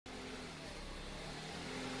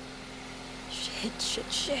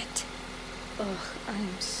Shit. Ugh,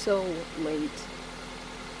 I'm so late.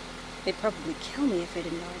 They'd probably kill me if I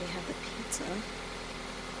didn't already have the pizza.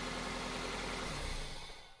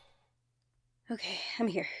 Okay, I'm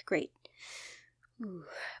here. Great. Ooh,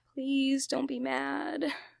 please don't be mad.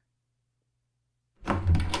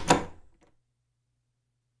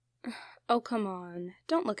 Oh, come on.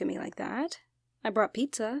 Don't look at me like that. I brought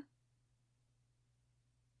pizza.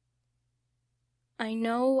 I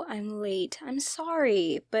know I'm late. I'm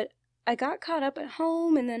sorry, but I got caught up at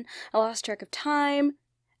home and then I lost track of time,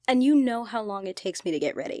 and you know how long it takes me to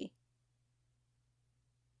get ready.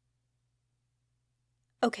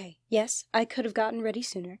 Okay, yes, I could have gotten ready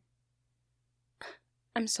sooner.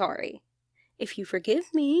 I'm sorry. If you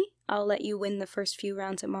forgive me, I'll let you win the first few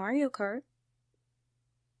rounds at Mario Kart.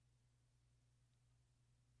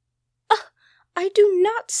 I do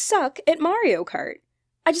not suck at Mario Kart.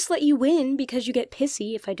 I just let you win because you get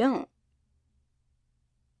pissy if I don't.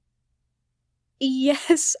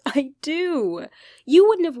 Yes, I do. You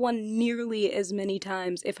wouldn't have won nearly as many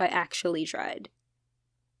times if I actually tried.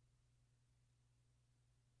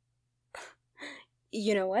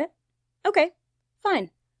 You know what? Okay,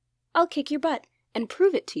 fine. I'll kick your butt and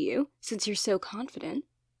prove it to you, since you're so confident.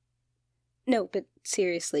 No, but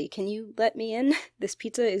seriously, can you let me in? This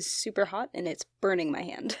pizza is super hot and it's burning my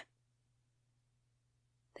hand.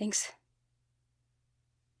 Thanks.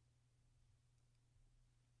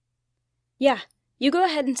 Yeah, you go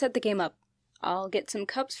ahead and set the game up. I'll get some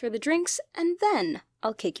cups for the drinks, and then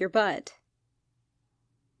I'll kick your butt.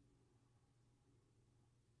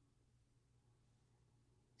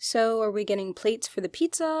 So, are we getting plates for the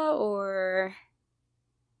pizza, or...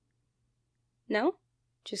 No?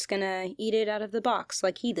 Just gonna eat it out of the box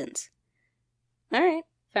like heathens. Alright,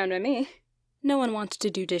 fine by me. No one wants to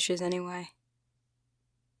do dishes anyway.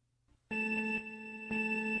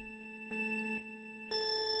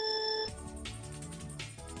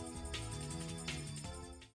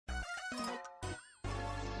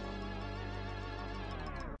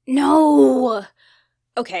 No!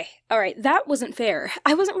 Okay, alright, that wasn't fair.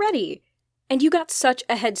 I wasn't ready. And you got such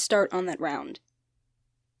a head start on that round.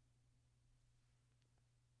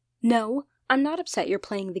 No, I'm not upset you're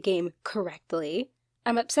playing the game correctly.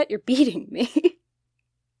 I'm upset you're beating me.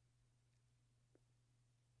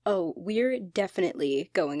 Oh, we're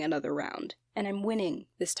definitely going another round, and I'm winning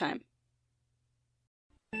this time.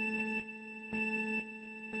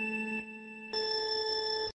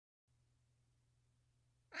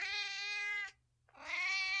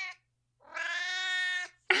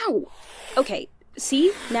 Ow! Okay,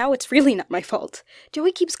 see? Now it's really not my fault.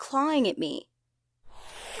 Joey keeps clawing at me.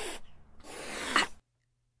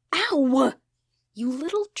 Ow! You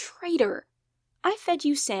little traitor. I fed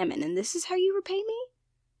you salmon, and this is how you repay me?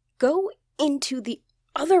 Go into the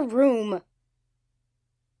other room.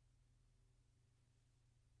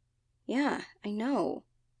 Yeah, I know.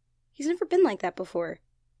 He's never been like that before.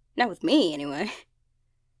 Not with me, anyway.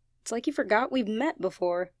 It's like he forgot we've met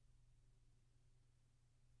before.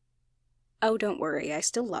 Oh, don't worry, I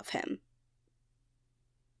still love him.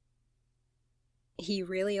 He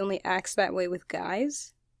really only acts that way with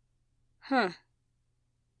guys? Huh.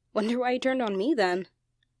 Wonder why he turned on me, then.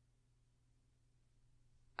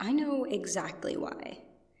 I know exactly why.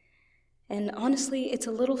 And honestly, it's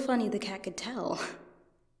a little funny the cat could tell.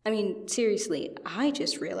 I mean, seriously, I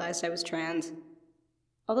just realized I was trans.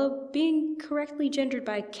 Although being correctly gendered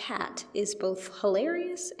by cat is both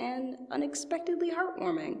hilarious and unexpectedly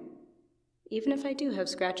heartwarming. Even if I do have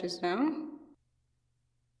scratches now.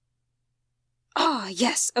 Ah,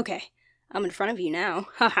 yes, okay. I'm in front of you now.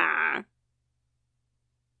 Haha.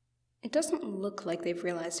 It doesn't look like they've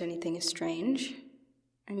realized anything is strange.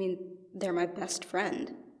 I mean, they're my best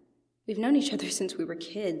friend. We've known each other since we were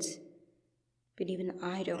kids. But even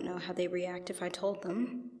I don't know how they'd react if I told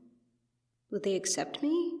them. Would they accept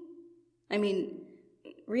me? I mean,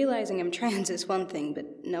 realizing I'm trans is one thing,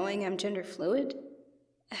 but knowing I'm genderfluid?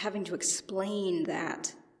 Having to explain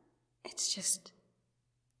that. It's just...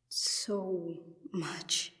 so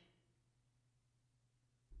much.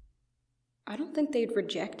 I don't think they'd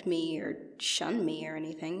reject me or shun me or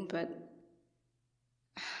anything, but...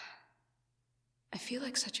 I feel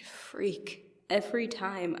like such a freak every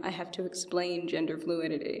time I have to explain gender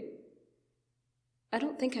fluidity. I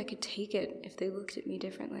don't think I could take it if they looked at me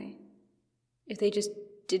differently. If they just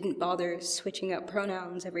didn't bother switching up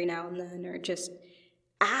pronouns every now and then, or just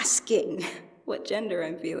asking what gender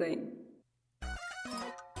I'm feeling.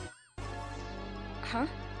 Huh?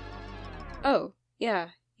 Oh, yeah,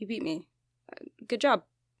 you beat me. Good job.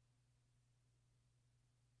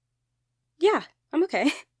 Yeah, I'm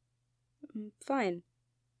okay. I'm fine.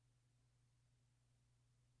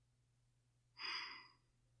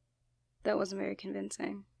 That wasn't very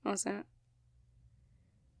convincing, was it?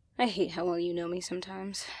 I hate how well you know me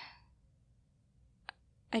sometimes.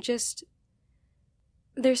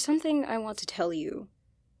 There's something I want to tell you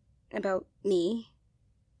about me,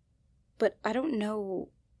 but I don't know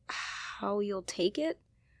how you'll take it,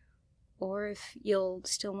 or if you'll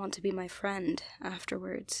still want to be my friend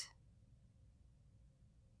afterwards.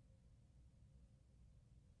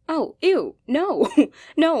 Oh, ew, no,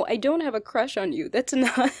 no, I don't have a crush on you. That's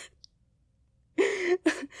not...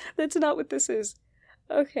 That's not what this is.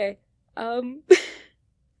 Okay,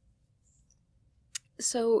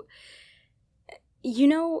 So, you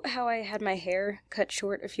know how I had my hair cut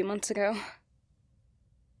short a few months ago?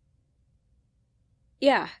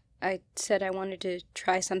 Yeah, I said I wanted to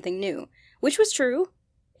try something new, which was true.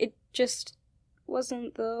 It just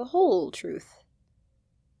wasn't the whole truth.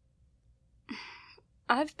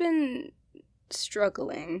 I've been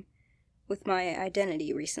struggling with my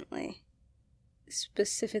identity recently.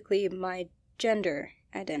 Specifically, my gender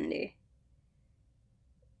identity.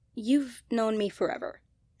 You've known me forever.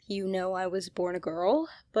 You know I was born a girl,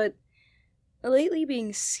 but lately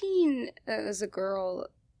being seen as a girl,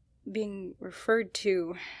 being referred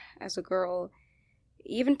to as a girl,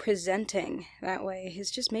 even presenting that way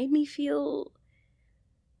has just made me feel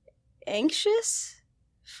anxious,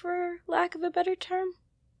 for lack of a better term.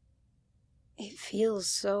 It feels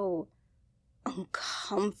so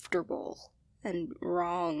uncomfortable and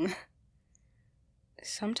wrong.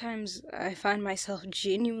 Sometimes I find myself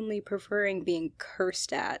genuinely preferring being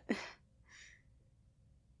cursed at.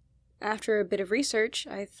 After a bit of research,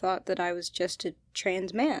 I thought that I was just a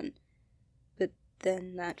trans man, but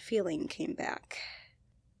then that feeling came back.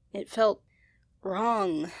 It felt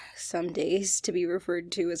wrong some days to be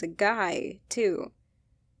referred to as a guy, too.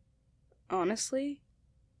 Honestly,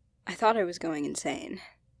 I thought I was going insane.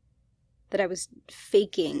 That I was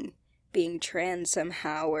faking being trans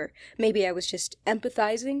somehow, or maybe I was just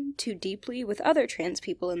empathizing too deeply with other trans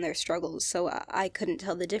people in their struggles, so I couldn't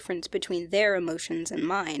tell the difference between their emotions and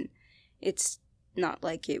mine. It's not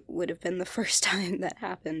like it would have been the first time that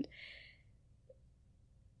happened.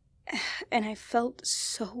 And I felt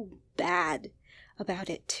so bad about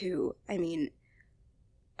it, too. I mean,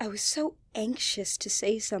 I was so anxious to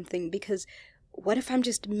say something because what if I'm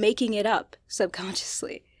just making it up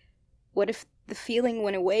subconsciously? What if the feeling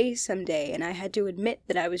went away someday and I had to admit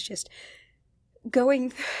that I was just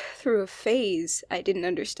going through a phase I didn't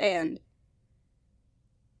understand?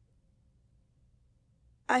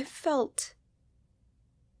 I felt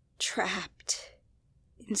trapped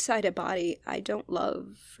inside a body I don't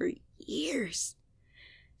love for years.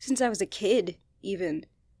 Since I was a kid, even.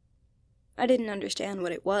 I didn't understand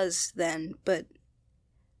what it was then, but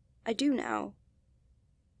I do now.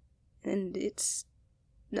 And it's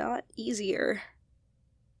not easier.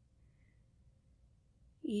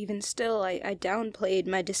 Even still, I downplayed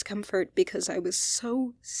my discomfort because I was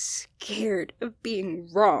so scared of being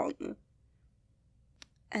wrong.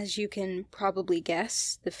 As you can probably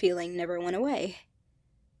guess, the feeling never went away.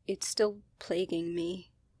 It's still plaguing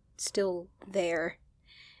me. It's still there,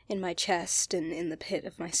 in my chest and in the pit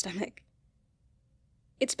of my stomach.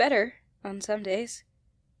 It's better on some days.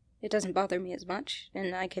 It doesn't bother me as much,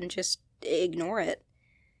 and I can just ignore it.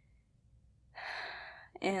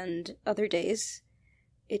 And other days,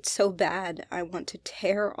 it's so bad I want to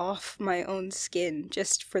tear off my own skin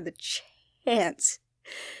just for the chance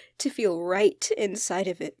to feel right inside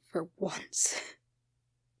of it for once.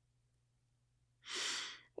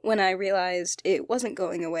 When I realized it wasn't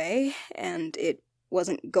going away, and it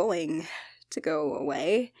wasn't going to go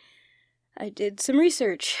away, I did some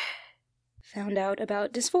research. Found out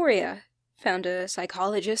about dysphoria. Found a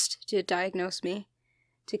psychologist to diagnose me,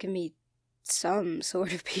 to give me some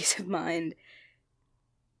sort of peace of mind,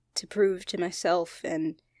 to prove to myself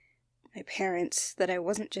and my parents that I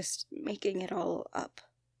wasn't just making it all up.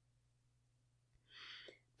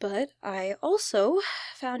 But I also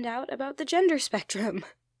found out about the gender spectrum.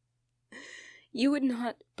 You would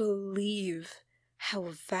not believe how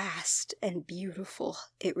vast and beautiful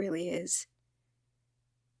it really is.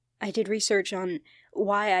 I did research on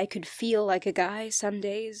why I could feel like a guy some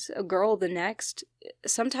days, a girl the next,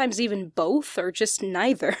 sometimes even both or just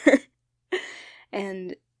neither.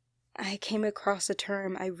 And I came across a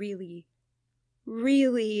term I really,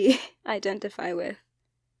 really identify with.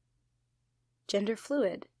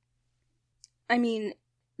 Genderfluid. I mean,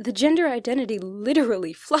 the gender identity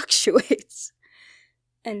literally fluctuates.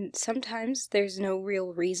 And sometimes there's no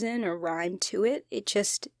real reason or rhyme to it. It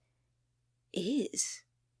just is.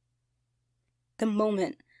 The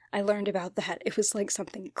moment I learned about that, it was like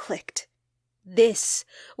something clicked. This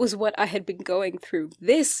was what I had been going through.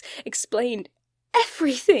 This explained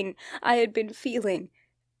everything I had been feeling.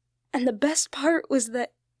 And the best part was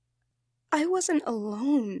that I wasn't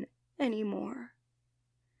alone anymore.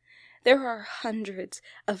 There are hundreds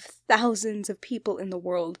of thousands of people in the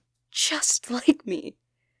world just like me.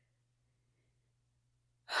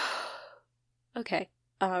 Okay,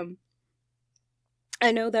 I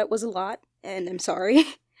know that was a lot, and I'm sorry,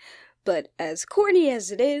 but as corny as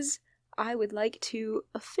it is, I would like to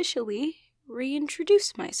officially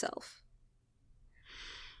reintroduce myself.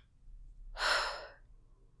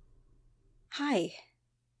 Hi,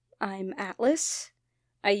 I'm Atlas.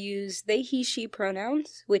 I use they, he, she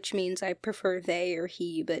pronouns, which means I prefer they or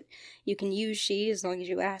he, but you can use she as long as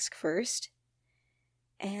you ask first.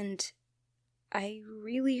 And I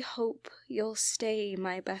really hope you'll stay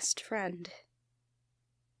my best friend.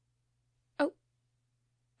 Oh.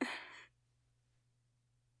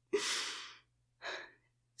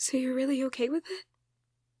 So you're really okay with it?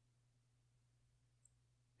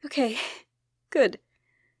 Okay, good.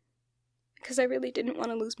 Because I really didn't want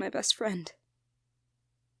to lose my best friend.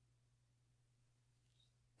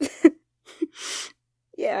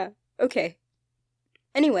 Yeah, okay.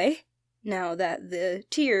 Anyway, now that the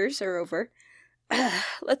tears are over,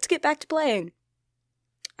 let's get back to playing.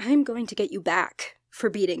 I'm going to get you back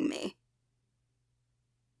for beating me.